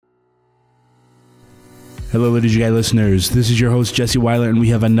Hello, Liturgy Guy listeners. This is your host, Jesse Weiler, and we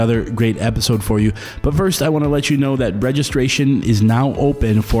have another great episode for you. But first, I want to let you know that registration is now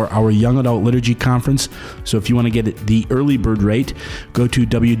open for our Young Adult Liturgy Conference. So if you want to get the early bird rate, go to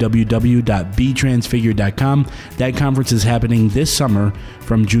www.betransfigured.com. That conference is happening this summer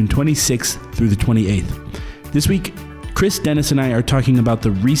from June 26th through the 28th. This week, Chris, Dennis, and I are talking about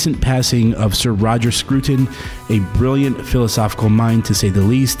the recent passing of Sir Roger Scruton, a brilliant philosophical mind, to say the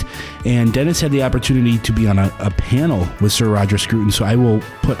least. And Dennis had the opportunity to be on a panel with Sir Roger Scruton, so I will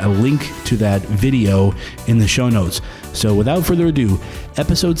put a link to that video in the show notes. So without further ado,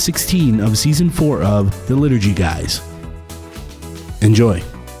 episode 16 of season 4 of The Liturgy Guys. Enjoy.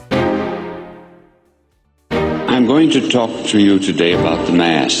 I'm going to talk to you today about the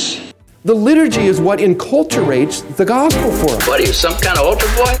Mass. The liturgy is what enculturates the gospel for us. What are you, some kind of altar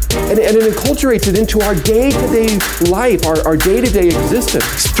boy? And it enculturates it into our day-to-day life, our day-to-day existence.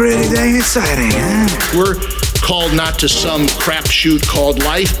 It's pretty dang exciting, huh? We're called not to some crapshoot called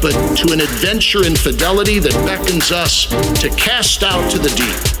life, but to an adventure in fidelity that beckons us to cast out to the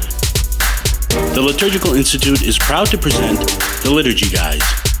deep. The Liturgical Institute is proud to present The Liturgy Guys.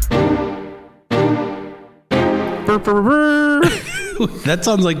 That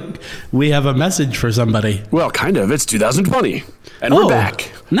sounds like we have a message for somebody. Well, kind of. It's 2020, and we're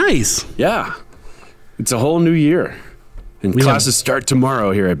back. Nice. Yeah. It's a whole new year. And classes start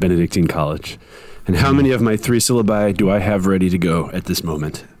tomorrow here at Benedictine College. And how many of my 3 syllabi do I have ready to go at this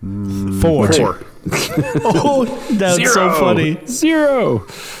moment? 4. Oh, that's 0. So funny. 0.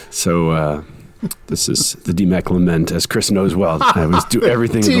 So, this is the DMAC Lament, as Chris knows well. I always do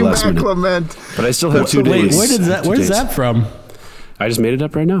everything at the last minute. Lament. But I still have 2 days. Wait, where's that from? I just made it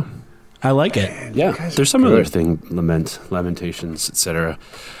up right now. I like it. Yeah, there's some other thing, lamentations, etc.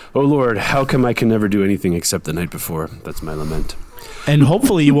 Oh Lord, how come I can never do anything except the night before? That's my lament. And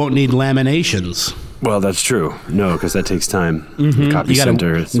hopefully you won't need laminations. Well, that's true. No, because that takes time. The copy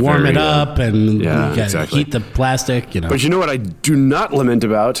center is warm it up and you gotta exactly. heat the plastic. You know. But you know what I do not lament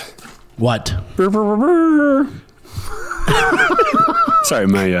about? What? Sorry,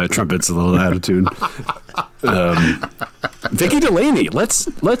 my trumpet's a little out of tune. Vicky Delaney.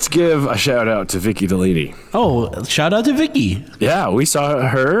 Let's give a shout out to Vicky Delaney. Oh, shout out to Vicky. Yeah, we saw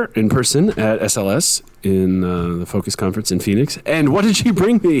her in person at SLS in the Focus Conference in Phoenix. And what did she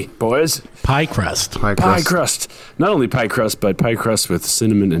bring me, boys? Pie crust. Pie crust. Not only pie crust, but pie crust with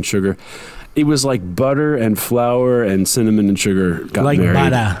cinnamon and sugar. It was like butter and flour and cinnamon and sugar got like married.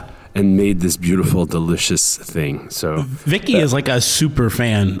 Butter. And made this beautiful, delicious thing. So Vicky is like a super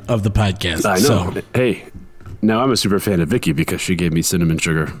fan of the podcast. I know. So. Hey, now I'm a super fan of Vicky because she gave me cinnamon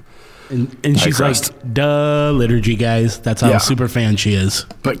sugar. And she's crust. Like, duh, Liturgy Guys. That's how super fan she is.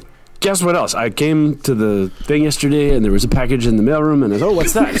 But guess what else? I came to the thing yesterday and there was a package in the mailroom and I was,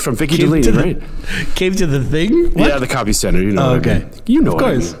 what's that? It's from Vicky Delaney, right? Came to the thing? What? Yeah, the copy center. You know. Okay. I mean. You know. Of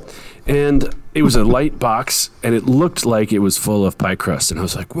course. I mean. And it was a light box, and it looked like it was full of pie crust. And I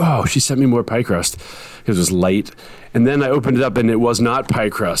was like, wow, she sent me more pie crust. It was light. And then I opened it up, and it was not pie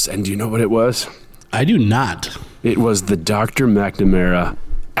crust. And do you know what it was? I do not. It was the Dr. McNamara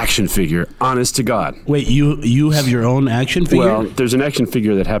action figure, honest to God. Wait, you have your own action figure? Well, there's an action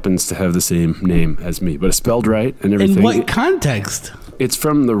figure that happens to have the same name as me, but it's spelled right and everything. In what context? It's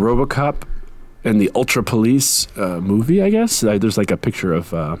from the RoboCop and the Ultra Police movie, I guess. There's like a picture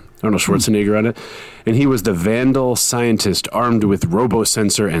of Arnold Schwarzenegger on it. And he was the vandal scientist armed with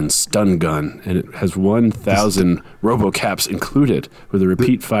robo-sensor and stun gun. And it has 1,000 RoboCaps included with a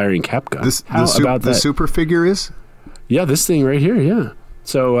repeat-firing cap gun. How about that? The super figure is? Yeah, this thing right here, yeah.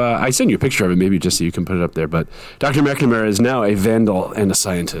 So I sent you a picture of it, maybe just so you can put it up there. But Dr. McNamara is now a vandal and a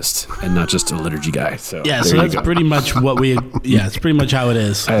scientist, and not just a liturgy guy. So yeah, so that's pretty much what we. Yeah, it's pretty much how it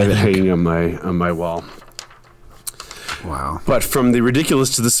is. I have it hanging on my wall. Wow. But from the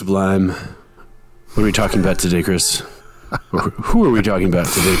ridiculous to the sublime, what are we talking about today, Chris? Who are we talking about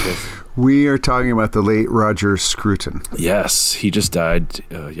today, Chris? We are talking about the late Roger Scruton. Yes, he just died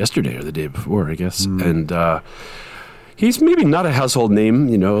yesterday or the day before, I guess, and. He's maybe not a household name,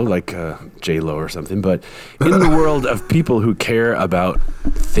 you know, like J-Lo or something, but in the world of people who care about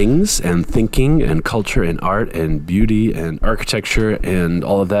things and thinking and culture and art and beauty and architecture and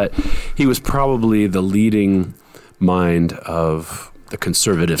all of that, he was probably the leading mind of the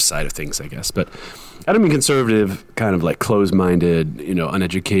conservative side of things, I guess. But I don't mean conservative, kind of like closed-minded, you know,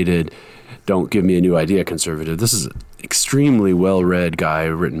 uneducated, don't give me a new idea conservative. This is an extremely well-read guy,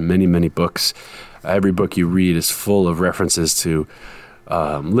 written many, many books. Every book you read is full of references to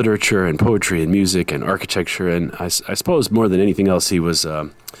literature and poetry and music and architecture. And I suppose more than anything else, he was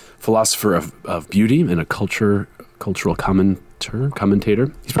a philosopher of beauty and a cultural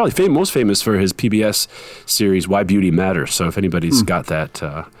commentator. He's probably most famous for his PBS series Why Beauty Matters. So if anybody's got that,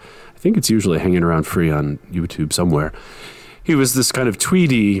 I think it's usually hanging around free on YouTube somewhere. He was this kind of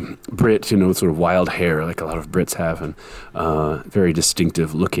tweedy Brit, sort of wild hair like a lot of Brits have, and very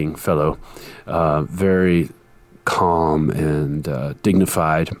distinctive looking fellow, very calm and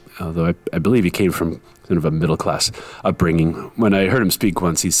dignified, although I believe he came from kind of a middle-class upbringing. When I heard him speak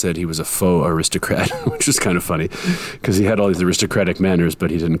once, he said he was a faux aristocrat, which was kind of funny because he had all these aristocratic manners,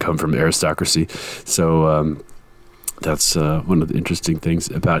 but he didn't come from aristocracy. So that's one of the interesting things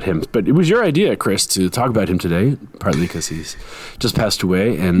about him. But it was your idea, Chris, to talk about him today, partly because he's just passed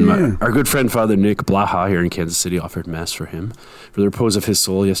away. And our good friend, Father Nick Blaha here in Kansas City, offered Mass for him, for the repose of his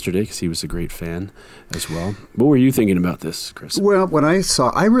soul yesterday, because he was a great fan as well. What were you thinking about this, Chris? Well, when I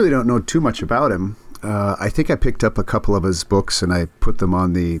really don't know too much about him. I think I picked up a couple of his books and I put them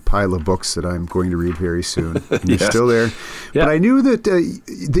on the pile of books that I'm going to read very soon. And Yes. They're still there. Yeah. But I knew that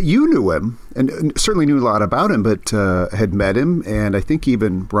you knew him and certainly knew a lot about him, but had met him and I think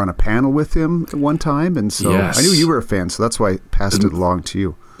even run a panel with him at one time. And so Yes. I knew you were a fan, so that's why I passed it along to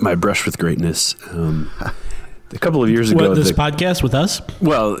you. My brush with greatness. A couple of years ago, This podcast with us?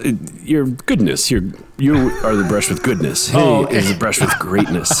 well, your goodness, you are the brush with goodness. He Oh, okay. is the brush with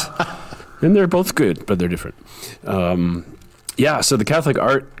greatness. And they're both good, but they're different. So the Catholic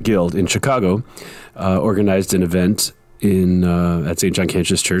Art Guild in Chicago organized an event at St. John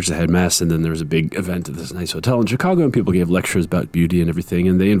Cantius Church. They had Mass, and then there was a big event at this nice hotel in Chicago, and people gave lectures about beauty and everything.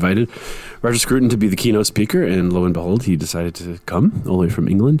 And they invited Roger Scruton to be the keynote speaker, and lo and behold, he decided to come all the way from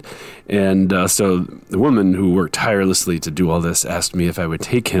England. And so the woman who worked tirelessly to do all this asked me if I would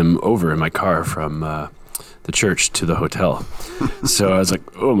take him over in my car from the church to the hotel. So I was like,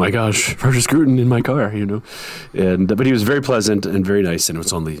 oh my gosh, Roger Scruton in my car, And but he was very pleasant and very nice, and it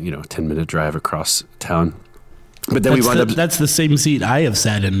was only 10-minute drive across town. But then we wound up. That's the same seat I have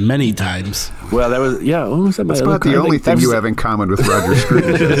sat in many times. Well, that was That's about the only thing you have in common with Roger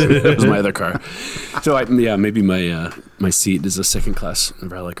Scruton. That was my other car. So maybe my seat is a second class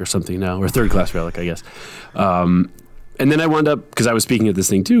relic or something now, or third class relic, I guess. And then I wound up, because I was speaking at this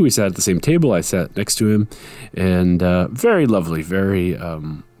thing too, we sat at the same table, I sat next to him, and very lovely, very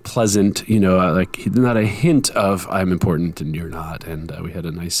pleasant, like not a hint of I'm important and you're not, and we had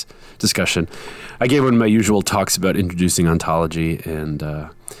a nice discussion. I gave one of my usual talks about introducing ontology and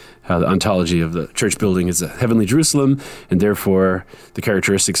how the ontology of the church building is a heavenly Jerusalem, and therefore the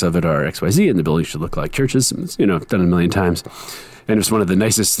characteristics of it are XYZ, and the building should look like churches. It's, done a million times. And it was one of the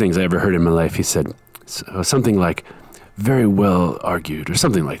nicest things I ever heard in my life. He said something like, very well argued, or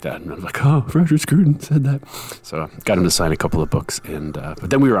something like that. And I was like, oh, Roger Scruton said that. So got him to sign a couple of books. And but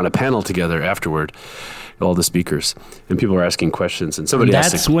then we were on a panel together afterward, all the speakers, and people were asking questions. And somebody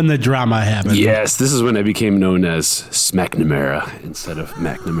asked... That's when the drama happened. Yes, this is when I became known as Smacknamara instead of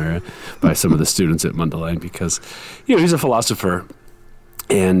McNamara by some of the students at Mundelein, because, he's a philosopher.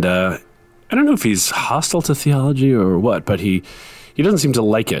 And I don't know if he's hostile to theology or what, but he doesn't seem to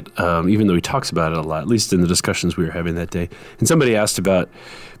like it, even though he talks about it a lot, at least in the discussions we were having that day. And somebody asked about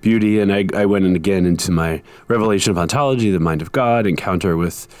beauty, and I went in again into my revelation of ontology, the mind of God, encounter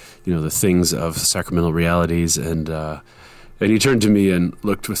with, the things of sacramental realities. And he turned to me and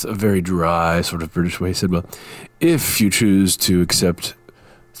looked with a very dry sort of British way. He said, well, if you choose to accept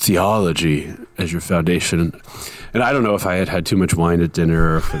theology as your foundation, and I don't know if I had too much wine at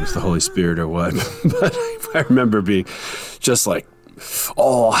dinner or if it was the Holy Spirit or what, but I remember being just like,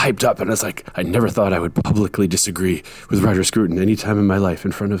 all hyped up, and it's like I never thought I would publicly disagree with Roger Scruton any time in my life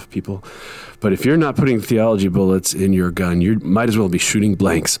in front of people. But if you're not putting theology bullets in your gun, you might as well be shooting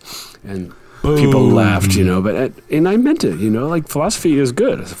blanks. And people laughed, and I meant it, like philosophy is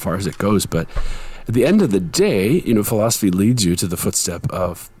good as far as it goes, but at the end of the day, philosophy leads you to the footstep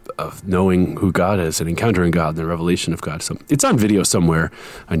of knowing who God is and encountering God and the revelation of God. So it's on video somewhere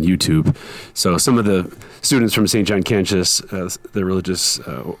on YouTube. So some of the students from St. John Cantius, the religious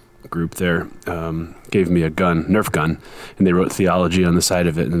group there, gave me a Nerf gun, and they wrote theology on the side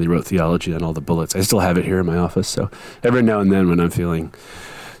of it, and they wrote theology on all the bullets. I still have it here in my office. So every now and then when I'm feeling,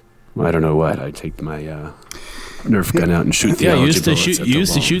 I don't know what, I take my Nerf gun out and shoot theology bullets. You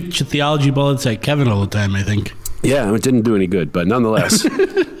used to shoot theology bullets at Kevin all the time, I think. Yeah, it didn't do any good, but nonetheless,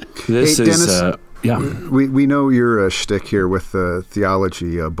 this Hey, is Dennis, we know your shtick here with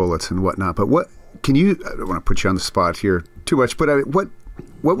theology bullets and whatnot, but what can you? I don't want to put you on the spot here too much, but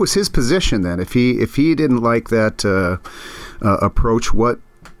what was his position then? If he didn't like that approach, what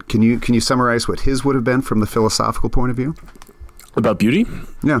can you summarize what his would have been from the philosophical point of view about beauty.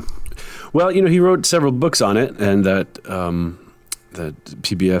 Yeah. Well, he wrote several books on it, and that the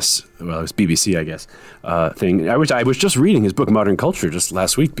PBS, well, it was BBC, I guess, thing. I was just reading his book, Modern Culture, just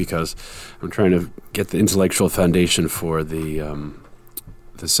last week because I'm trying to get the intellectual foundation for the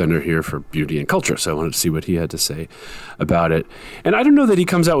Center here for Beauty and Culture. So I wanted to see what he had to say about it. And I don't know that he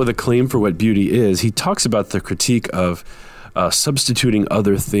comes out with a claim for what beauty is. He talks about the critique of substituting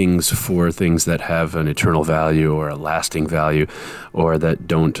other things for things that have an eternal value or a lasting value, or that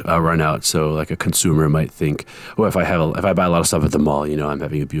don't run out. So, like a consumer might think, "Oh, if I buy a lot of stuff at the mall, I'm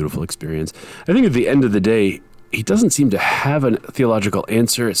having a beautiful experience." I think at the end of the day, he doesn't seem to have a theological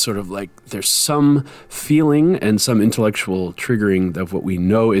answer. It's sort of like there's some feeling and some intellectual triggering of what we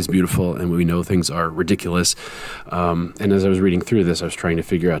know is beautiful and we know things are ridiculous. And as I was reading through this, I was trying to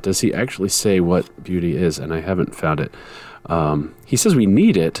figure out, does he actually say what beauty is? And I haven't found it. He says we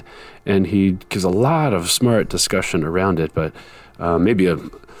need it, and he gives a lot of smart discussion around it, but maybe a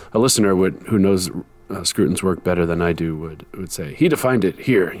listener who knows Scruton's work better than I do would say, he defined it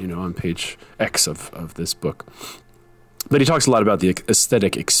here, on page X of this book. But he talks a lot about the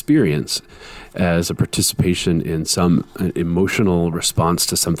aesthetic experience as a participation in some emotional response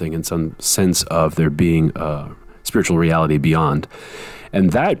to something, in some sense of there being a spiritual reality beyond.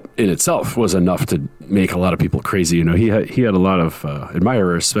 And that in itself was enough to make a lot of people crazy. He had a lot of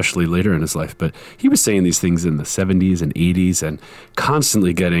admirers, especially later in his life. But he was saying these things in the 70s and 80s and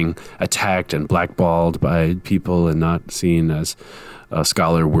constantly getting attacked and blackballed by people and not seen as a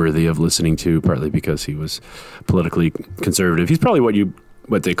scholar worthy of listening to, partly because he was politically conservative. He's probably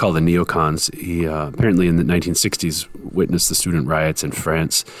what they call the neocons. He apparently in the 1960s witnessed the student riots in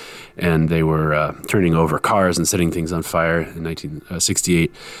France, and they were turning over cars and setting things on fire in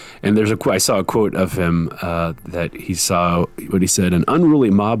 1968. And I saw a quote of him that he saw, what he said, an unruly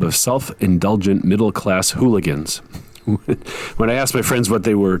mob of self-indulgent middle-class hooligans. When I asked my friends what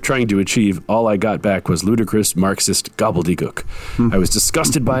they were trying to achieve, all I got back was ludicrous Marxist gobbledygook. I was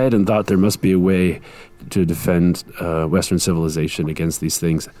disgusted by it and thought there must be a way to defend Western civilization against these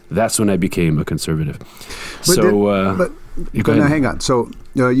things. That's when I became a conservative. But now hang on. So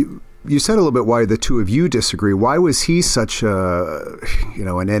you said a little bit why the two of you disagree. Why was he such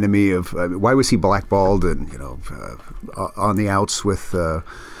an enemy of? Why was he blackballed and on the outs with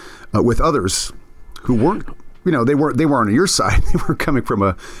others who weren't? They weren't on your side. They were coming from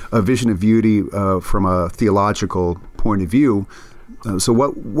a vision of beauty from a theological point of view. So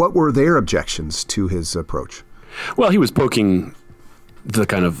what were their objections to his approach? Well, he was poking the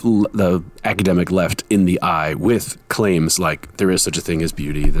kind of the academic left in the eye with claims like there is such a thing as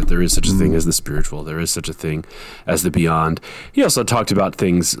beauty, that there is such a thing as the spiritual, there is such a thing as the beyond. He also talked about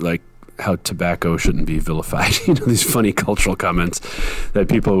things like how tobacco shouldn't be vilified. These funny cultural comments that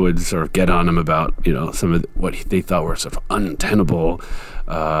people would sort of get on him about, some of what they thought were sort of untenable,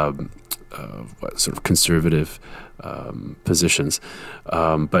 sort of conservative positions.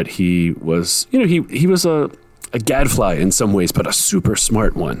 But he was, he was a gadfly in some ways, but a super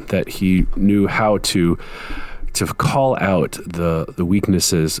smart one, that he knew how to call out the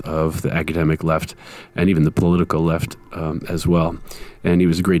weaknesses of the academic left and even the political left as well. And he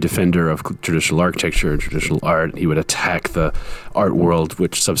was a great defender of traditional architecture and traditional art. He would attack the art world,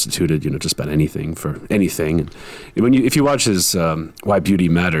 which substituted, just about anything for anything. And if you watch his Why Beauty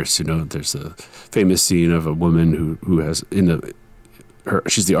Matters, there's a famous scene of a woman who has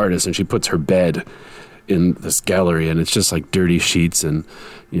she's the artist, and she puts her bed in this gallery, and it's just like dirty sheets and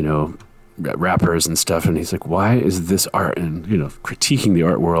wrappers and stuff, and he's like, why is this art? And critiquing the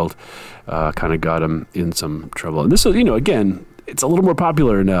art world kind of got him in some trouble. And this is, again, it's a little more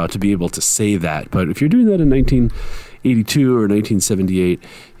popular now to be able to say that, but if you're doing that in 1982 or 1978,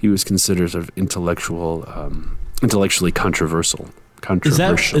 he was considered sort of intellectually controversial. Is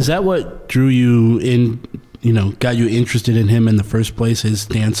that what drew you in, got you interested in him in the first place, his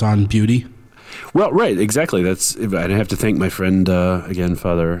stance on beauty? Well, right, exactly. I have to thank my friend, again,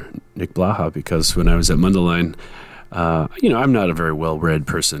 Father Nick Blaha, because when I was at Mundelein, I'm not a very well-read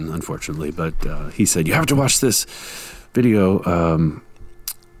person, unfortunately, but he said, you have to watch this video,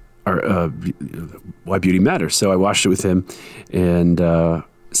 Why Beauty Matters. So I watched it with him, and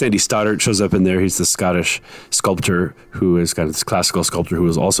Sandy Stoddart shows up in there. He's the Scottish sculptor who is kind of this classical sculptor who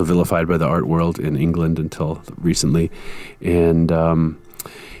was also vilified by the art world in England until recently. And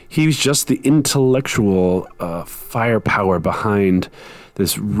he's just the intellectual firepower behind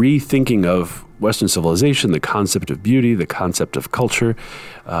this rethinking of Western civilization, the concept of beauty, the concept of culture,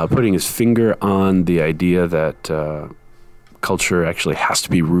 putting his finger on the idea that culture actually has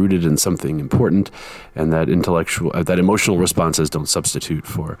to be rooted in something important, and that that emotional responses don't substitute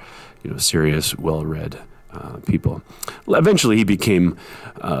for, serious, well-read people. Eventually, he became,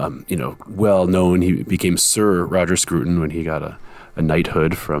 well known. He became Sir Roger Scruton when he got a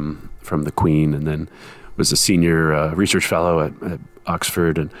knighthood from the Queen, and then was a senior research fellow at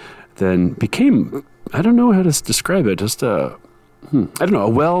Oxford, and then became, I don't know how to describe it, just a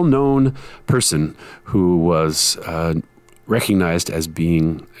well-known person who was recognized as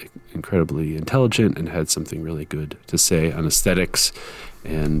being incredibly intelligent and had something really good to say on aesthetics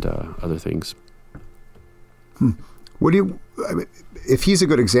and other things. What do you? I mean, if he's a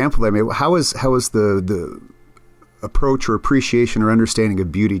good example, I mean, how is the approach or appreciation or understanding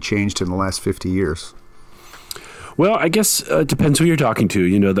of beauty changed in the last 50 years? Well, I guess it depends who you're talking to.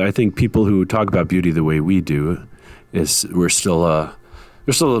 You know, I think people who talk about beauty the way we do we're still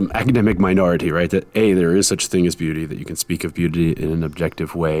an academic minority, right? That there is such a thing as beauty, that you can speak of beauty in an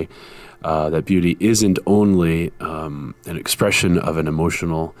objective way. That beauty isn't only an expression of an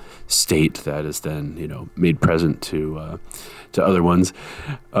emotional state that is then, made present to other ones.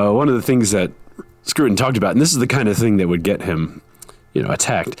 One of the things that Scruton talked about, and this is the kind of thing that would get him,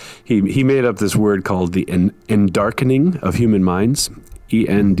 attacked. He made up this word called the endarkening of human minds.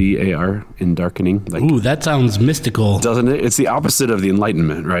 ENDAR, endarkening. Ooh, that sounds mystical. Doesn't it? It's the opposite of the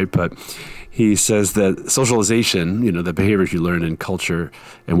Enlightenment, right? But he says that socialization, the behaviors you learn in culture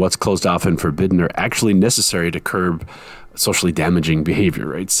and what's closed off and forbidden are actually necessary to curb socially damaging behavior,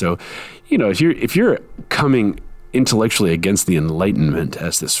 right? So, if you're coming intellectually against the Enlightenment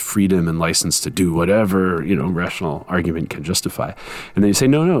as this freedom and license to do whatever, rational argument can justify, and then you say,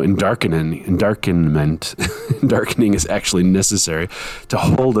 no, endarkening is actually necessary to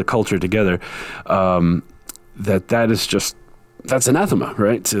hold a culture together, that's anathema,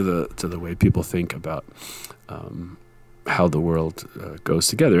 right, to the way people think about how the world goes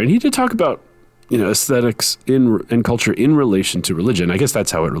together. And he did talk about aesthetics and culture in relation to religion. I guess that's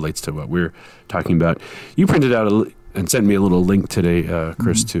how it relates to what we're talking about. You printed out and sent me a little link today,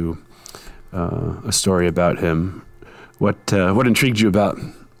 Chris, to a story about him. What intrigued you about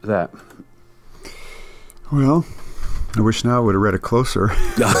that? Well, I wish now I would have read it closer.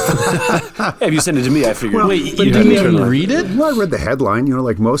 Hey, if you sent it to me, I figured. Well, wait, you didn't even read it? Well, I read the headline,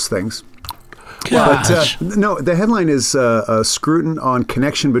 like most things. Gosh. But no, the headline is Scruton on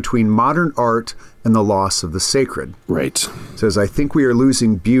connection between modern art and the loss of the sacred. Right. It says, I think we are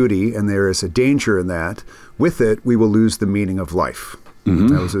losing beauty, and there is a danger in that. With it, we will lose the meaning of life. Mm-hmm.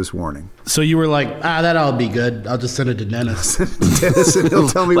 That was his warning. So you were like, that'll be good. I'll just send it to Dennis. Dennis, and he'll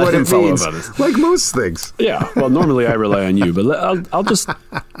tell me what it means. Like most things. Yeah. Well, normally I rely on you, but I'll just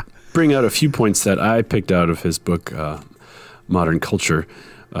bring out a few points that I picked out of his book, Modern Culture,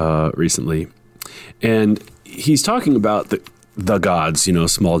 recently. And he's talking about the gods,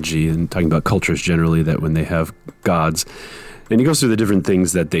 small g, and talking about cultures generally, that when they have gods, and he goes through the different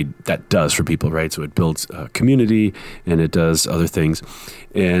things that does for people, right? So it builds community, and it does other things.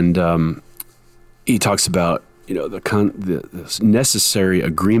 And he talks about, the necessary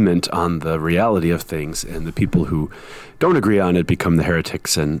agreement on the reality of things, and the people who don't agree on it become the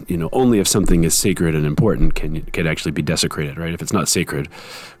heretics. And, only if something is sacred and important can actually be desecrated, right? If it's not sacred,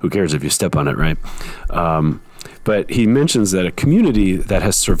 who cares if you step on it, right? But he mentions that a community that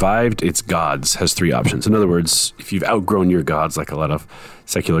has survived its gods has three options. In other words, if you've outgrown your gods, like a lot of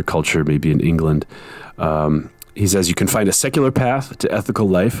secular culture, maybe in England, he says you can find a secular path to ethical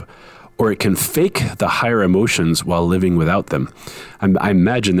life, or it can fake the higher emotions while living without them. I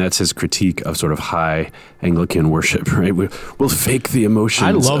imagine that's his critique of sort of high Anglican worship, right? We'll fake the emotions.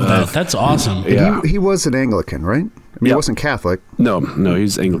 I love that. That's awesome. Yeah. He was an Anglican, right? He wasn't Catholic. No,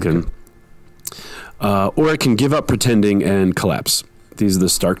 he's Anglican. Or it can give up pretending and collapse. These are the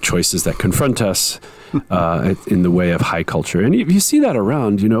stark choices that confront us in the way of high culture. And you see that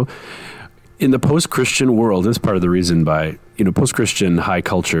around, in the post-Christian world. That's part of the reason post-Christian high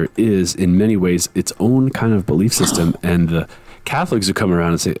culture is in many ways its own kind of belief system. And the Catholics who come around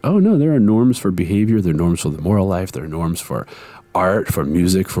and say, oh no, there are norms for behavior, there are norms for the moral life, there are norms for art, for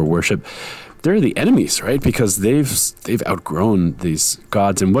music, for worship. They're the enemies, right? Because they've outgrown these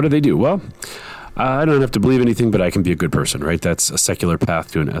gods. And what do? Well, I don't have to believe anything, but I can be a good person, right? That's a secular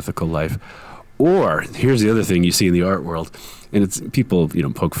path to an ethical life. Or here's the other thing you see in the art world, and it's people,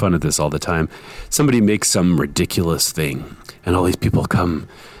 poke fun at this all the time. Somebody makes some ridiculous thing, and all these people come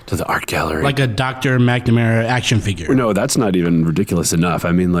to the art gallery. Like a Dr. McNamara action figure. No, that's not even ridiculous enough.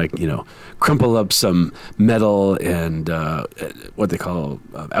 I mean, crumple up some metal and what they call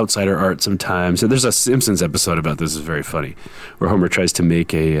outsider art sometimes. So there's a Simpsons episode about this. It's very funny, where Homer tries to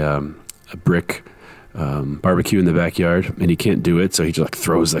make a brick barbecue in the backyard, and he can't do it, so he just like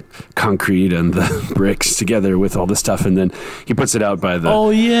throws the concrete and the bricks together with all the stuff, and then he puts it out by the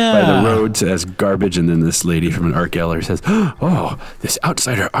road as garbage. And then this lady from an art gallery says, "Oh, this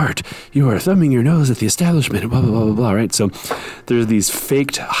outsider art! You are thumbing your nose at the establishment." Blah blah blah blah blah. Right? So there's these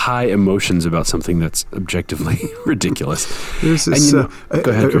faked high emotions about something that's objectively ridiculous. There's this. Go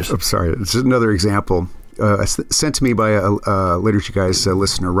ahead, Chris. I'm sorry. It's another example sent to me by a Liturgy Guys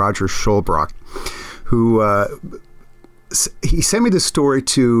listener, Roger Scholbrock, who he sent me this story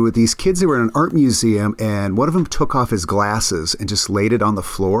to these kids that were in an art museum, and one of them took off his glasses and just laid it on the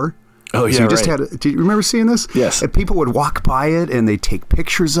floor. Oh, yeah, so you just right. do you remember seeing this? Yes. And people would walk by it, and they'd take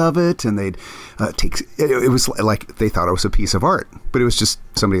pictures of it, and they'd it was like they thought it was a piece of art, but it was just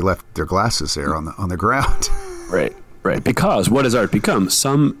somebody left their glasses there on the ground. Right. Right, because what does art become?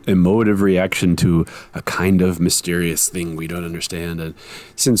 Some emotive reaction to a kind of mysterious thing we don't understand. And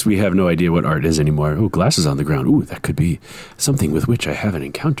since we have no idea what art is anymore, glasses on the ground, that could be something with which I have an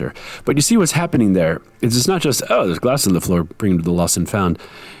encounter. But you see what's happening there. It's not just, there's glass on the floor, bring them to the lost and found.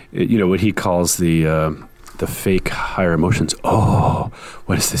 What he calls the fake higher emotions. Oh,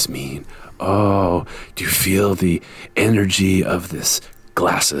 what does this mean? Oh, do you feel the energy of this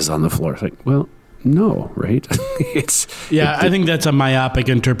glasses on the floor? It's like, well, no, right? I think that's a myopic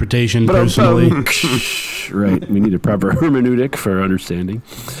interpretation, personally. Right. We need a proper hermeneutic for understanding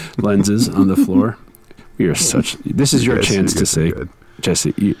lenses on the floor. We are such. This is your chance to say,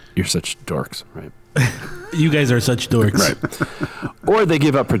 Jesse, you're such dorks, right? You guys are such dorks, right? Or they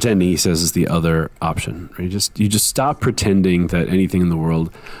give up pretending. He says is the other option. Right? You just stop pretending that anything in the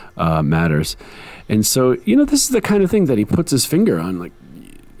world matters, and so this is the kind of thing that he puts his finger on, like.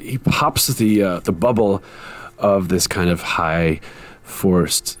 He pops the bubble of this kind of high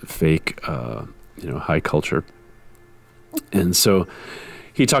forced fake, high culture. And so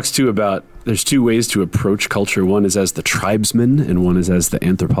he talks too about there's two ways to approach culture. One is as the tribesman and one is as the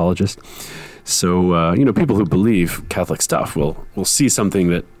anthropologist. So, people who believe Catholic stuff will see something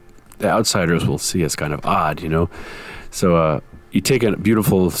that the outsiders will see as kind of odd, So you take a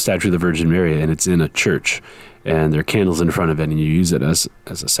beautiful statue of the Virgin Mary and it's in a church. And there are candles in front of it, and you use it as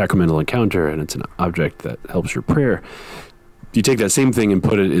a sacramental encounter, and it's an object that helps your prayer. You take that same thing and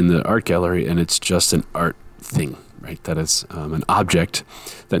put it in the art gallery, and it's just an art thing, right? That is an object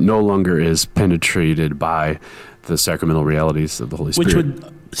that no longer is penetrated by the sacramental realities of the Holy Spirit. Which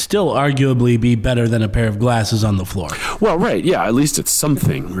would still arguably be better than a pair of glasses on the floor. Well, right, yeah, at least it's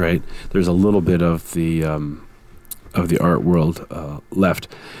something, right? There's a little bit of the art world left.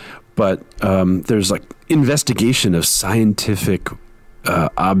 But there's like investigation of scientific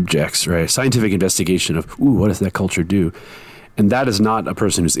objects, right? Scientific investigation of, what does that culture do? And that is not a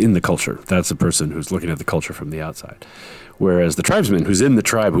person who's in the culture. That's a person who's looking at the culture from the outside. Whereas the tribesman who's in the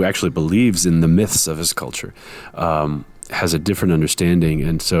tribe, who actually believes in the myths of his culture, has a different understanding.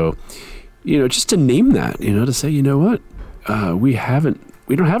 And so, just to name that, to say, what,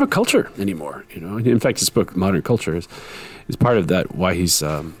 we don't have a culture anymore. In fact, his book, Modern Culture, is part of that, why he's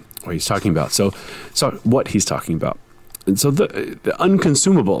talking about. So what he's talking about. And so the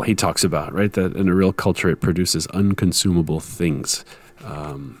unconsumable he talks about, right? That in a real culture, it produces unconsumable things,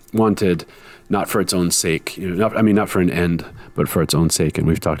 wanted not for its own sake, not for an end, but for its own sake. And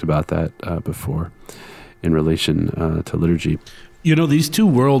we've talked about that before in relation to liturgy. These two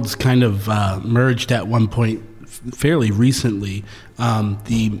worlds kind of merged at one point fairly recently.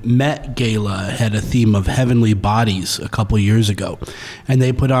 The Met Gala had a theme of heavenly bodies a couple years ago, and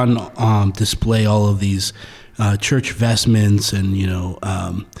they put on display all of these church vestments and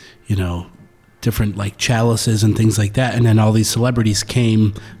different like chalices and things like that. And then all these celebrities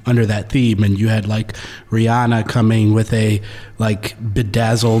came under that theme, and you had like Rihanna coming with a like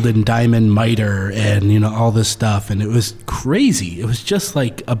bedazzled and diamond miter and all this stuff, and it was crazy. It was just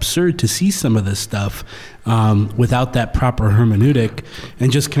like absurd to see some of this stuff without that proper hermeneutic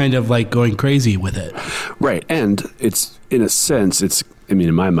and just kind of like going crazy with it. Right. And it's, in a sense,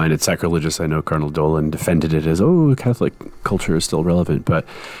 in my mind, it's sacrilegious. I know Cardinal Dolan defended it as, Catholic culture is still relevant, but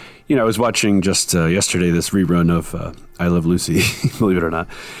I was watching just yesterday this rerun of I Love Lucy, believe it or not.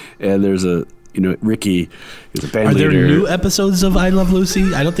 And there's Ricky is a band leader. Are there new episodes of I Love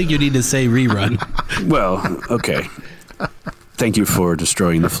Lucy? I don't think you need to say rerun. Well, okay. Thank you for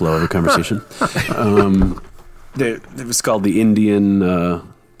destroying the flow of the conversation. It was called the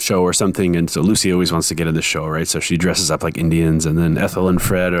Indian show or something, and so Lucy always wants to get in the show, right? So she dresses up like Indians, and then Ethel and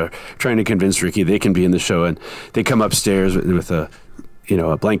Fred are trying to convince Ricky they can be in the show, and they come upstairs with a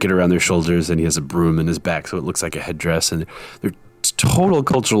blanket around their shoulders, and he has a broom in his back, so it looks like a headdress, and they're total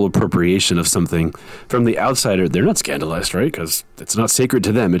cultural appropriation of something from the outsider. They're not scandalized, right? Because it's not sacred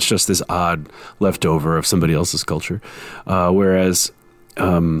to them. It's just this odd leftover of somebody else's culture. Whereas,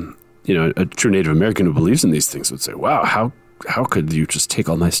 a true Native American who believes in these things would say, wow, how could you just take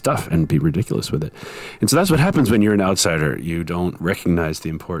all my stuff and be ridiculous with it? And so that's what happens when you're an outsider. You don't recognize the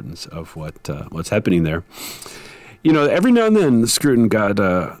importance of what's happening there. Every now and then, Scruton got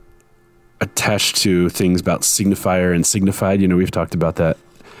attached to things about signifier and signified. We've talked about that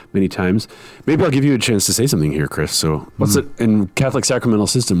many times. Maybe I'll give you a chance to say something here, Chris. So what's it in Catholic sacramental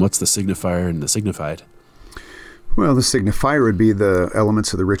system? What's the signifier and the signified? Well, the signifier would be the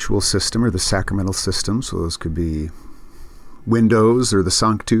elements of the ritual system or the sacramental system. So those could be windows or the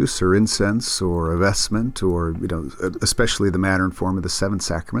sanctus or incense or a vestment or, especially the manner and form of the seven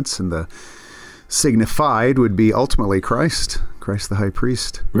sacraments. And the signified would be ultimately Christ the high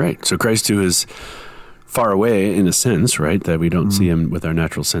priest. Right. So Christ, who is far away in a sense, right, that we don't see him with our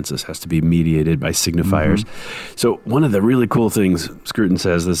natural senses, has to be mediated by signifiers. So one of the really cool things Scruton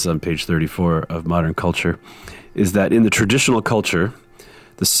says, this is on page 34 of Modern Culture, is that in the traditional culture,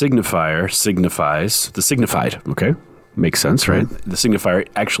 the signifier signifies the signified, okay? Makes sense, right? The signifier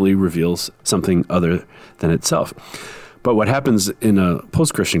actually reveals something other than itself. But what happens in a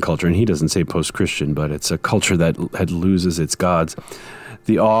post-Christian culture, and he doesn't say post-Christian, but it's a culture that loses its gods,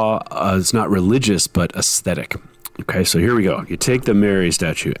 the awe is not religious, but aesthetic. Okay, so here we go. You take the Mary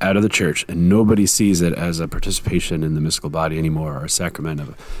statue out of the church, and nobody sees it as a participation in the mystical body anymore, or a sacrament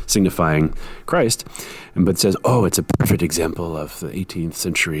of signifying Christ, but says, oh, it's a perfect example of the 18th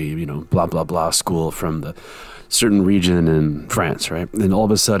century, blah, blah, blah school from the certain region in France, right? And all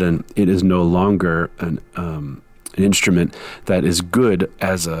of a sudden, it is no longer an instrument that is good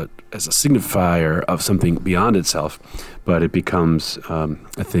as a signifier of something beyond itself, but it becomes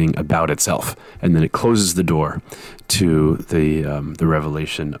a thing about itself, and then it closes the door to the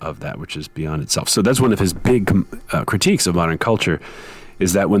revelation of that which is beyond itself. So that's one of his big critiques of modern culture,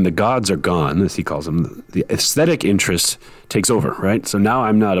 is that when the gods are gone, as he calls them, the aesthetic interest takes over, right? So now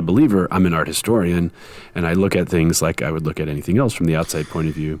I'm not a believer, I'm an art historian, and I look at things like I would look at anything else from the outside point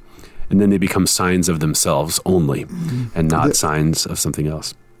of view, and then they become signs of themselves only, and not signs of something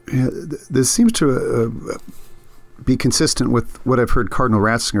else. Yeah, this seems to be consistent with what I've heard Cardinal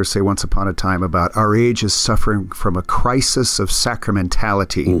Ratzinger say once upon a time about our age is suffering from a crisis of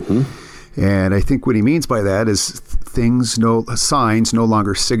sacramentality. And I think what he means by that is signs no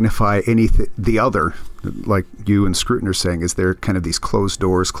longer signify the other, like you and Scruton are saying, is they're kind of these closed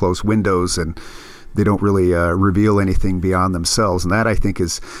doors, closed windows, and they don't really reveal anything beyond themselves. And that, I think,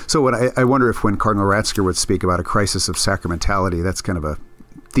 is... So I wonder if when Cardinal Ratzinger would speak about a crisis of sacramentality, that's kind of a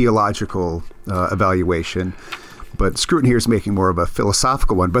theological evaluation. But Scruton here is making more of a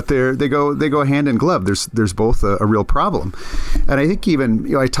philosophical one. But they go hand in glove. There's both a real problem. And I think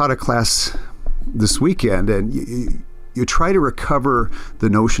even, I taught a class this weekend, and you try to recover the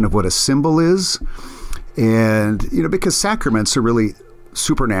notion of what a symbol is. And, because sacraments are really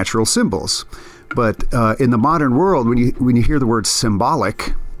supernatural symbols. But in the modern world, when you hear the word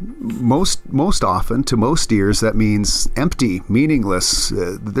symbolic, most often to most ears that means empty, meaningless.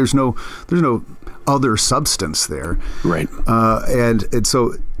 There's no other substance there, right? And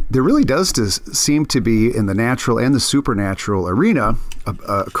so there really does seem to be in the natural and the supernatural arena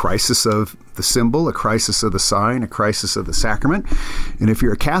a crisis of the symbol, a crisis of the sign, a crisis of the sacrament. And if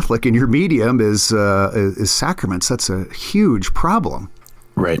you're a Catholic and your medium is sacraments, that's a huge problem.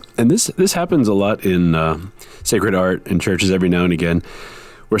 Right. And this happens a lot in sacred art in churches every now and again,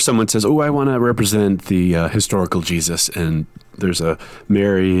 where someone says, oh, I want to represent the historical Jesus. And there's a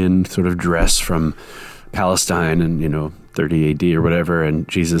Marian sort of dress from Palestine and, 30 AD or whatever, and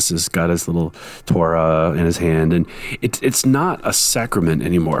Jesus has got his little Torah in his hand. And it's not a sacrament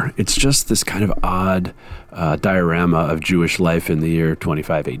anymore. It's just this kind of odd diorama of Jewish life in the year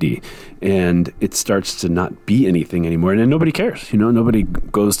 25 AD. And it starts to not be anything anymore. And nobody cares. Nobody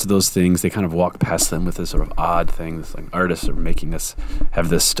goes to those things. They kind of walk past them with this sort of odd thing. This like artists are making us have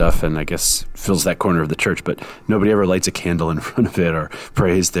this stuff, and I guess fills that corner of the church. But nobody ever lights a candle in front of it or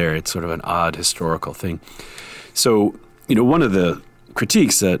prays there. It's sort of an odd historical thing. So, one of the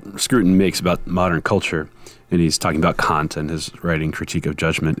critiques that Scruton makes about modern culture, and he's talking about Kant and his writing Critique of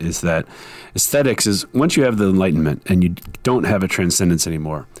Judgment, is that aesthetics is, once you have the Enlightenment and you don't have a transcendence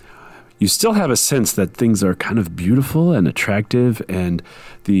anymore, you still have a sense that things are kind of beautiful and attractive, and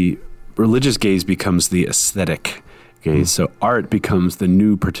the religious gaze becomes the aesthetic gaze. So art becomes the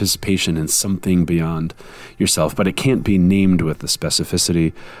new participation in something beyond yourself, but it can't be named with the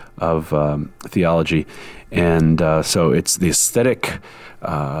specificity of theology. And so it's the aesthetic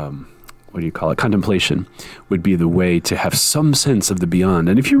contemplation would be the way to have some sense of the beyond.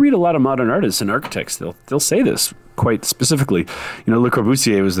 And if you read a lot of modern artists and architects, they'll say this quite specifically. Le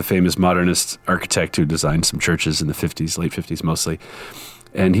Corbusier was the famous modernist architect who designed some churches in the 50s, late 50s mostly.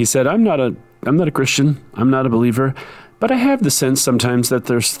 And he said, I'm not a Christian, I'm not a believer, but I have the sense sometimes that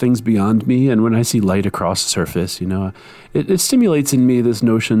there's things beyond me, and when I see light across the surface, it stimulates in me this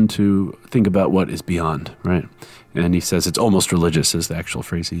notion to think about what is beyond, right? And he says it's almost religious, is the actual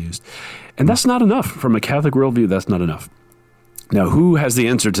phrase he used. And that's not enough. From a Catholic worldview, that's not enough. Now, who has the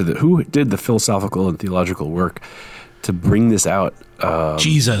answer to who did the philosophical and theological work to bring this out?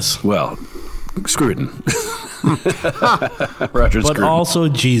 Jesus. Well, Scruton. Roger But Scruton. also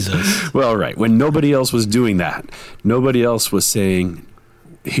Jesus. Well, right. When nobody else was doing that, nobody else was saying,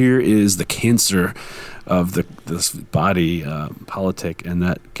 here is the cancer of this body politic, and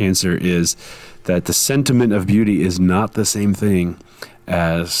that cancer is that the sentiment of beauty is not the same thing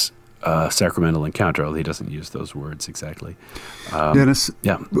as sacramental encounter, although he doesn't use those words exactly. Dennis,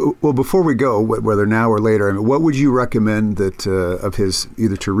 yeah. Well, before we go, whether now or later, what would you recommend that of his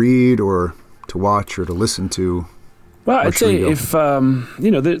either to read or to watch or to listen to? Well, I'd say if,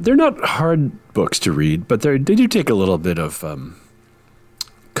 they're not hard books to read, but they do take a little bit of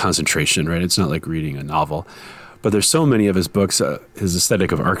concentration, right? It's not like reading a novel. But there's so many of his books. His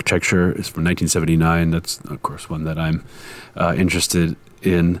Aesthetic of Architecture is from 1979. That's, of course, one that I'm interested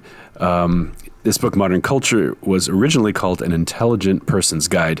in. This book, Modern Culture, was originally called An Intelligent Person's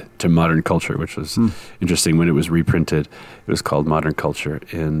Guide to Modern Culture, which was interesting. When it was reprinted, it was called Modern Culture.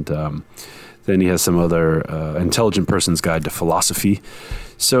 And then he has some other Intelligent Person's Guide to Philosophy.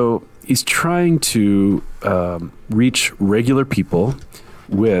 So he's trying to reach regular people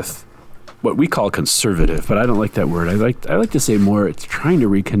with what we call conservative, but I don't like that word. I like to say more, it's trying to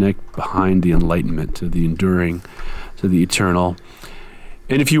reconnect behind the Enlightenment, to the enduring, to the eternal.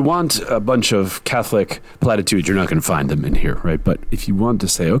 And if you want a bunch of Catholic platitudes, you're not going to find them in here, right? But if you want to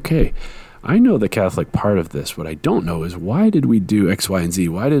say, okay, I know the Catholic part of this. What I don't know is, why did we do X, Y, and Z?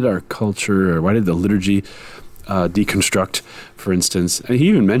 Why did our culture, or why did the liturgy deconstruct, for instance? And he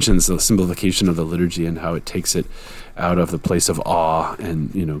even mentions the simplification of the liturgy and how it takes it out of the place of awe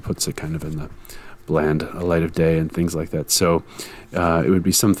and, puts it kind of in the bland light of day and things like that. So it would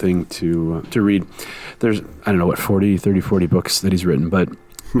be something to read. There's, 40 books that he's written, but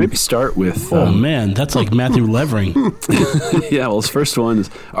maybe start with... oh, man, that's like Matthew Levering. Yeah, well, his first one is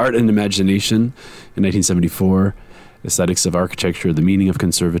Art and Imagination in 1974, Aesthetics of Architecture, The Meaning of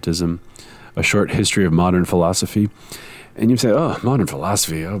Conservatism, A Short History of Modern Philosophy. And you say, oh, modern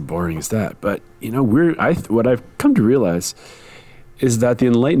philosophy, how boring is that? But, what I've come to realize is that the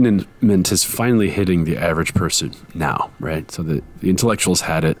Enlightenment is finally hitting the average person now, right? So the intellectuals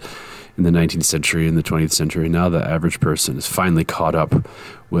had it in the 19th century, in the 20th century. Now the average person is finally caught up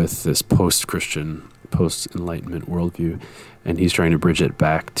with this post-Christian, post-Enlightenment worldview, and he's trying to bridge it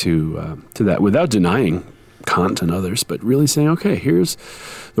back to that without denying Kant and others, but really saying, okay, here's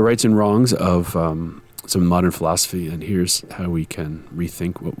the rights and wrongs of some modern philosophy, and here's how we can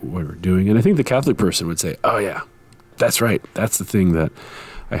rethink what we're doing. And I think the Catholic person would say, oh yeah, that's right. That's the thing that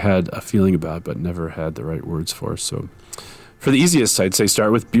I had a feeling about but never had the right words for. So for the easiest, I'd say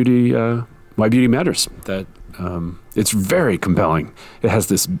start with beauty, Why Beauty Matters. That it's very compelling. It has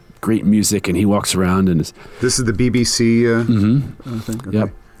this great music, and he walks around and is... This is the BBC thing? Okay.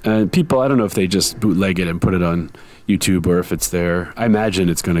 Yep. And people, I don't know if they just bootleg it and put it on YouTube or if it's there. I imagine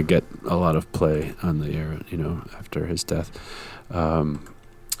it's going to get a lot of play on the air, after his death.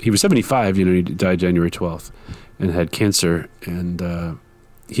 He was 75, he died January 12th and had cancer. And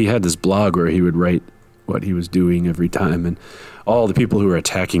he had this blog where he would write what he was doing every time, and all the people who were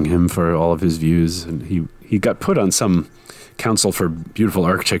attacking him for all of his views. And he got put on some council for beautiful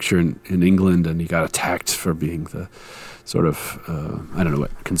architecture in England, and he got attacked for being the sort of,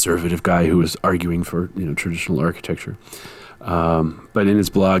 conservative guy who was arguing for, traditional architecture. But in his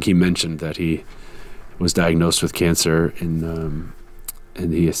blog, he mentioned that he was diagnosed with cancer, and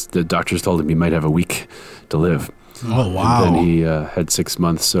the doctors told him he might have a week to live. Oh, wow. And then he had 6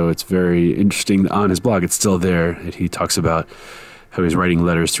 months. So it's very interesting. On his blog, it's still there. He talks about how he was writing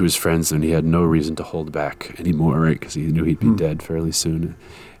letters to his friends, and he had no reason to hold back anymore, right? Because he knew he'd be dead fairly soon.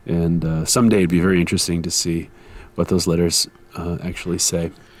 And someday it'd be very interesting to see what those letters actually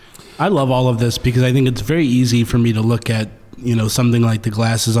say. I love all of this because I think it's very easy for me to look at, something like the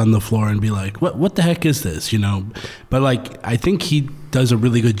glasses on the floor and be like, what the heck is this, But I think he does a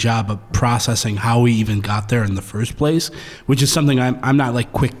really good job of processing how we even got there in the first place, which is something I'm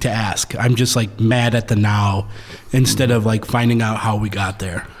not quick to ask. I'm just mad at the now instead of finding out how we got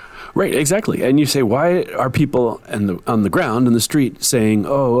there. Right, exactly. And you say, why are people on the ground in the street saying,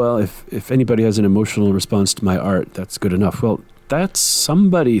 oh, well, if anybody has an emotional response to my art, that's good enough? Well,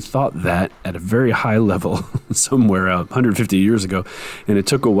 somebody thought that at a very high level somewhere 150 years ago, and it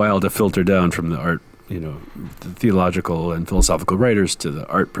took a while to filter down from the art, the theological and philosophical writers to the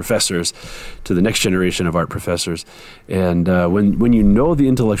art professors, to the next generation of art professors. And when you know the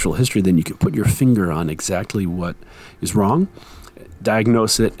intellectual history, then you can put your finger on exactly what is wrong,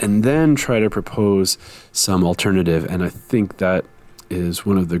 diagnose it, and then try to propose some alternative. And I think that is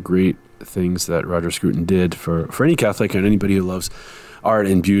one of the great things that Roger Scruton did for any Catholic and anybody who loves art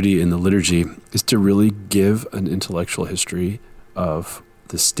and beauty in the liturgy, is to really give an intellectual history of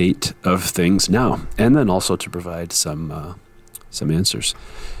the state of things now, and then also to provide some answers.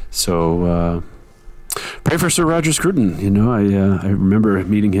 So pray for Sir Roger Scruton. I remember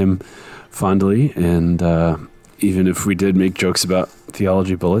meeting him fondly, and even if we did make jokes about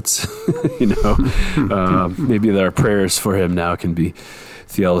theology bullets, maybe our prayers for him now can be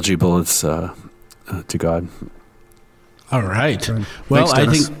theology bullets to God. All right. Well,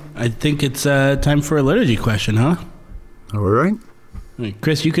 Thanks, I think it's time for a liturgy question, huh? All right.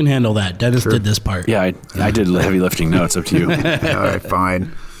 Chris, you can handle that. Dennis did this part. Yeah, I did heavy lifting. Now it's up to you. All right,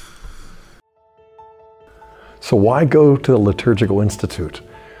 fine. So why go to the Liturgical Institute?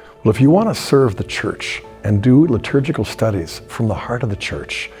 Well, if you want to serve the church and do liturgical studies from the heart of the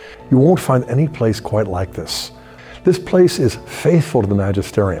church, you won't find any place quite like this. This place is faithful to the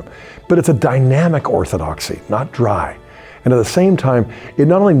magisterium, but it's a dynamic orthodoxy, not dry. And at the same time, it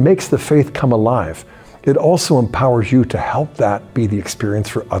not only makes the faith come alive, it also empowers you to help that be the experience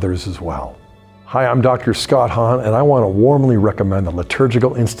for others as well. Hi, I'm Dr. Scott Hahn, and I want to warmly recommend the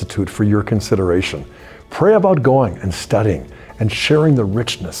Liturgical Institute for your consideration. Pray about going and studying and sharing the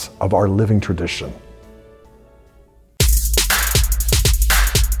richness of our living tradition.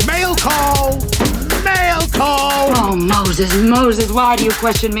 Mail call! Mail call! Oh, Moses, why do you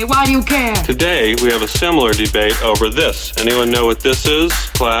question me? Why do you care? Today, we have a similar debate over this. Anyone know what this is,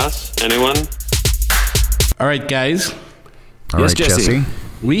 class? Anyone? All right, guys. All right, Jesse.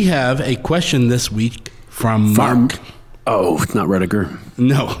 We have a question this week from Mark. Oh, not Rediger.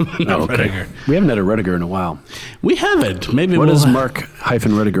 No, not Rediger. We haven't had a Rediger in a while. We haven't. Maybe what does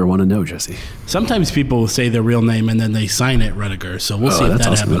Mark-Rediger want to know, Jesse? Sometimes people say their real name and then they sign it Rediger, so we'll see if that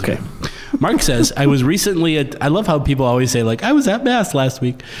awesome. happens. Okay. Mark says, I was recently I love how people always say, I was at Mass last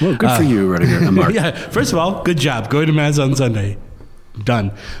week. Well, good for you, Rediger. Mark. Yeah, first of all, good job. Going to Mass on Sunday.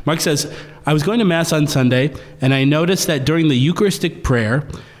 Done. Mark says, I was going to Mass on Sunday, and I noticed that during the Eucharistic prayer,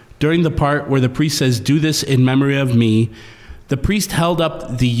 during the part where the priest says, do this in memory of me, the priest held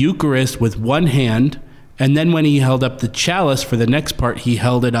up the Eucharist with one hand, and then when he held up the chalice for the next part, he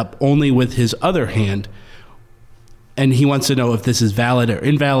held it up only with his other hand. And he wants to know if this is valid or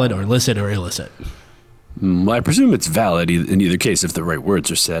invalid or licit or illicit. Well, I presume it's valid in either case if the right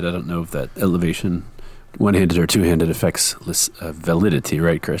words are said. I don't know if that elevation, one-handed or two-handed, affects validity,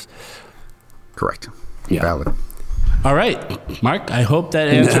 right, Chris? Correct. Yeah. Valid. All right, Mark, I hope that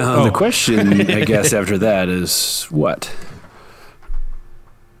answers... Now, the question, I guess, after that is what?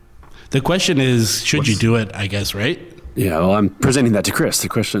 The question is, should you do it, I guess, right? Yeah, well, I'm presenting that to Chris. The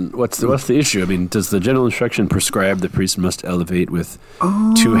question, what's the issue? I mean, does the general instruction prescribe the priest must elevate with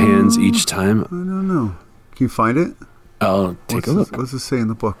two hands each time? I don't know. Can you find it? I'll take a look. What does it say in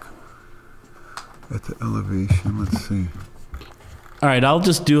the book? At the elevation, let's see. All right, I'll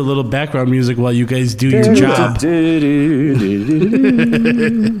just do a little background music while you guys do your job.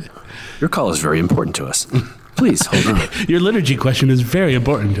 Your call is very important to us. Please, hold on. Your liturgy question is very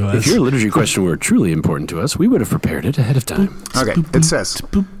important to us. If your liturgy question were truly important to us, we would have prepared it ahead of time. Okay, it says...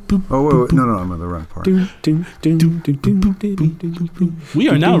 Oh, wait, no, I'm on the wrong part. We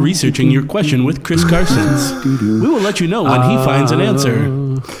are now researching your question with Chris Carsons. We will let you know when he finds an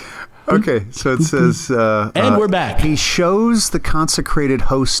answer. Okay, so it says... and we're back. He shows the consecrated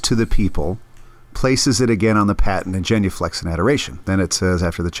host to the people, places it again on the paten and genuflex in adoration. Then it says,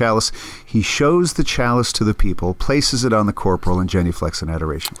 after the chalice, he shows the chalice to the people, places it on the corporal and genuflex in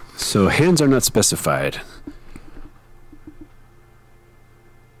adoration. So hands are not specified.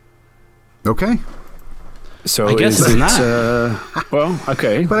 Okay. So I guess it's not. Well,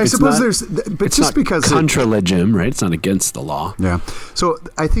 okay. But I suppose there's... But it's just not because... contra legem, right? It's not against the law. Yeah. So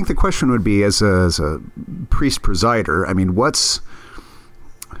I think the question would be, as a priest presider, I mean, what's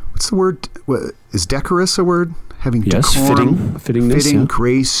the word? Is decorous a word? Having decorum, fitting,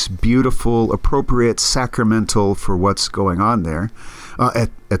 grace, beautiful, appropriate, sacramental for what's going on there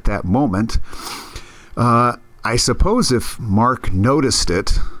at that moment. I suppose if Mark noticed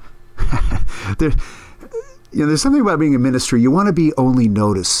it, there's something about being a minister. You want to be only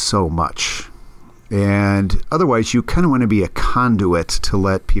noticed so much. And otherwise, you kind of want to be a conduit to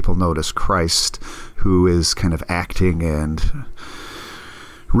let people notice Christ, who is kind of acting and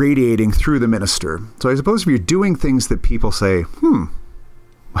radiating through the minister. So I suppose if you're doing things that people say, then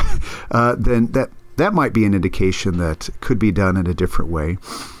that might be an indication that it could be done in a different way.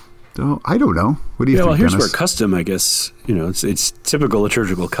 So I don't know. What do you think, well, here's Dennis? where custom, I guess, it's typical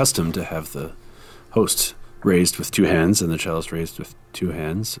liturgical custom to have the host raised with two hands and the cellist raised with two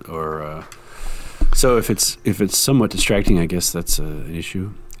hands, or so if it's somewhat distracting, I guess that's an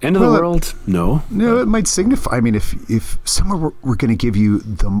issue. End of the world? No. No, it might signify. I mean, if someone were going to give you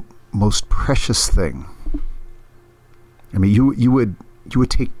the most precious thing, I mean, you would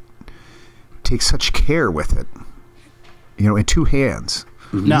take such care with it, in two hands.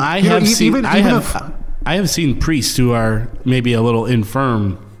 Mm-hmm. Now I have seen priests who are maybe a little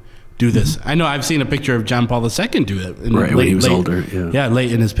infirm do this. I know I've seen a picture of John Paul II do it. When he was older. Yeah,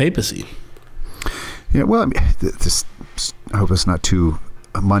 late in his papacy. Yeah, well, I mean, I hope it's not too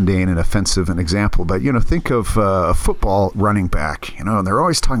mundane and offensive an example, but think of a football running back, and they're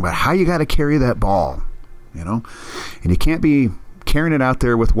always talking about how you got to carry that ball, and you can't be carrying it out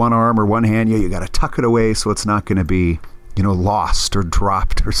there with one arm or one hand. You got to tuck it away so it's not going to be lost or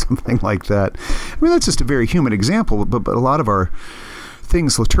dropped or something like that. I mean, that's just a very human example, but a lot of our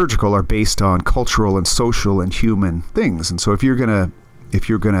things liturgical are based on cultural and social and human things, and so if you're gonna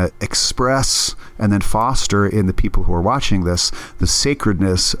express and then foster in the people who are watching this the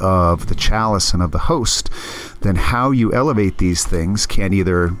sacredness of the chalice and of the host, then how you elevate these things can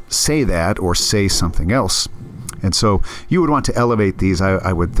either say that or say something else. And so you would want to elevate these,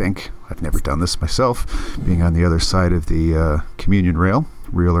 I would think. I've never done this myself, being on the other side of the communion rail,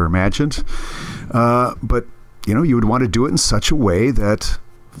 real or imagined. But you would want to do it in such a way that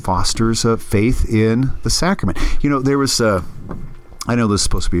fosters faith in the sacrament. There was I know this is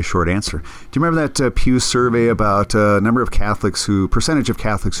supposed to be a short answer. Do you remember that Pew survey about percentage of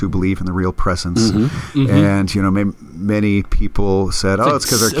Catholics who believe in the real presence? Mm-hmm. Mm-hmm. And, many people said, it's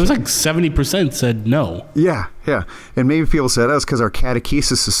because it was like 70% said no. Yeah. And maybe people said, it's because our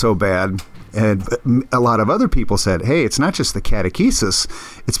catechesis is so bad. And a lot of other people said, hey, it's not just the catechesis.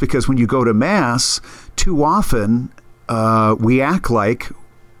 It's because when you go to Mass, too often we act like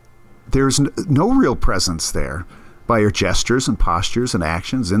there's no real presence there, by your gestures and postures and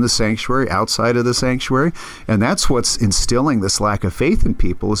actions in the sanctuary, outside of the sanctuary. And that's what's instilling this lack of faith in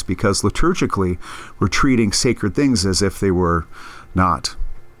people, is because liturgically we're treating sacred things as if they were not.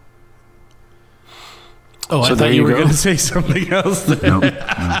 Oh, so I thought you were going to say something else there. No.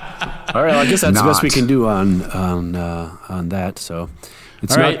 All right, well, I guess that's the best we can do on that. So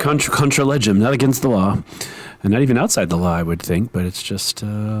it's not contra legem, not against the law, and not even outside the law, I would think, but it's just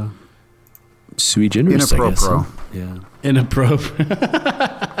sui generis, I guess. Yeah. Inappropriate.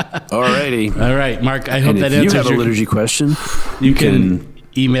 Alrighty. All right, Mark, I hope that answers your... If you have a liturgy question, you can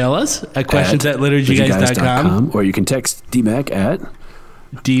email us at questions@liturgyguys.com. Or you can text DMAC at...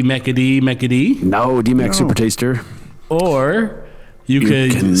 DMACAD. No, DMAC Super Taster. Or you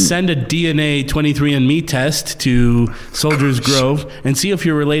could send a DNA 23andMe test to Soldiers Grove and see if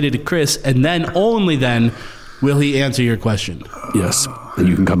you're related to Chris, and then, only then, will he answer your question. Yes, and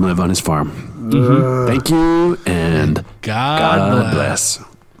you can come live on his farm. Mm-hmm. Thank you, and God bless.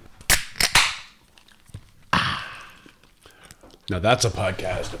 Now that's a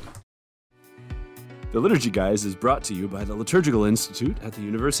podcast. The Liturgy Guys is brought to you by the Liturgical Institute at the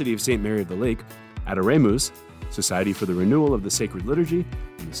University of St. Mary of the Lake, Adoremus, Society for the Renewal of the Sacred Liturgy,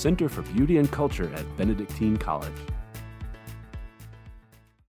 and the Center for Beauty and Culture at Benedictine College.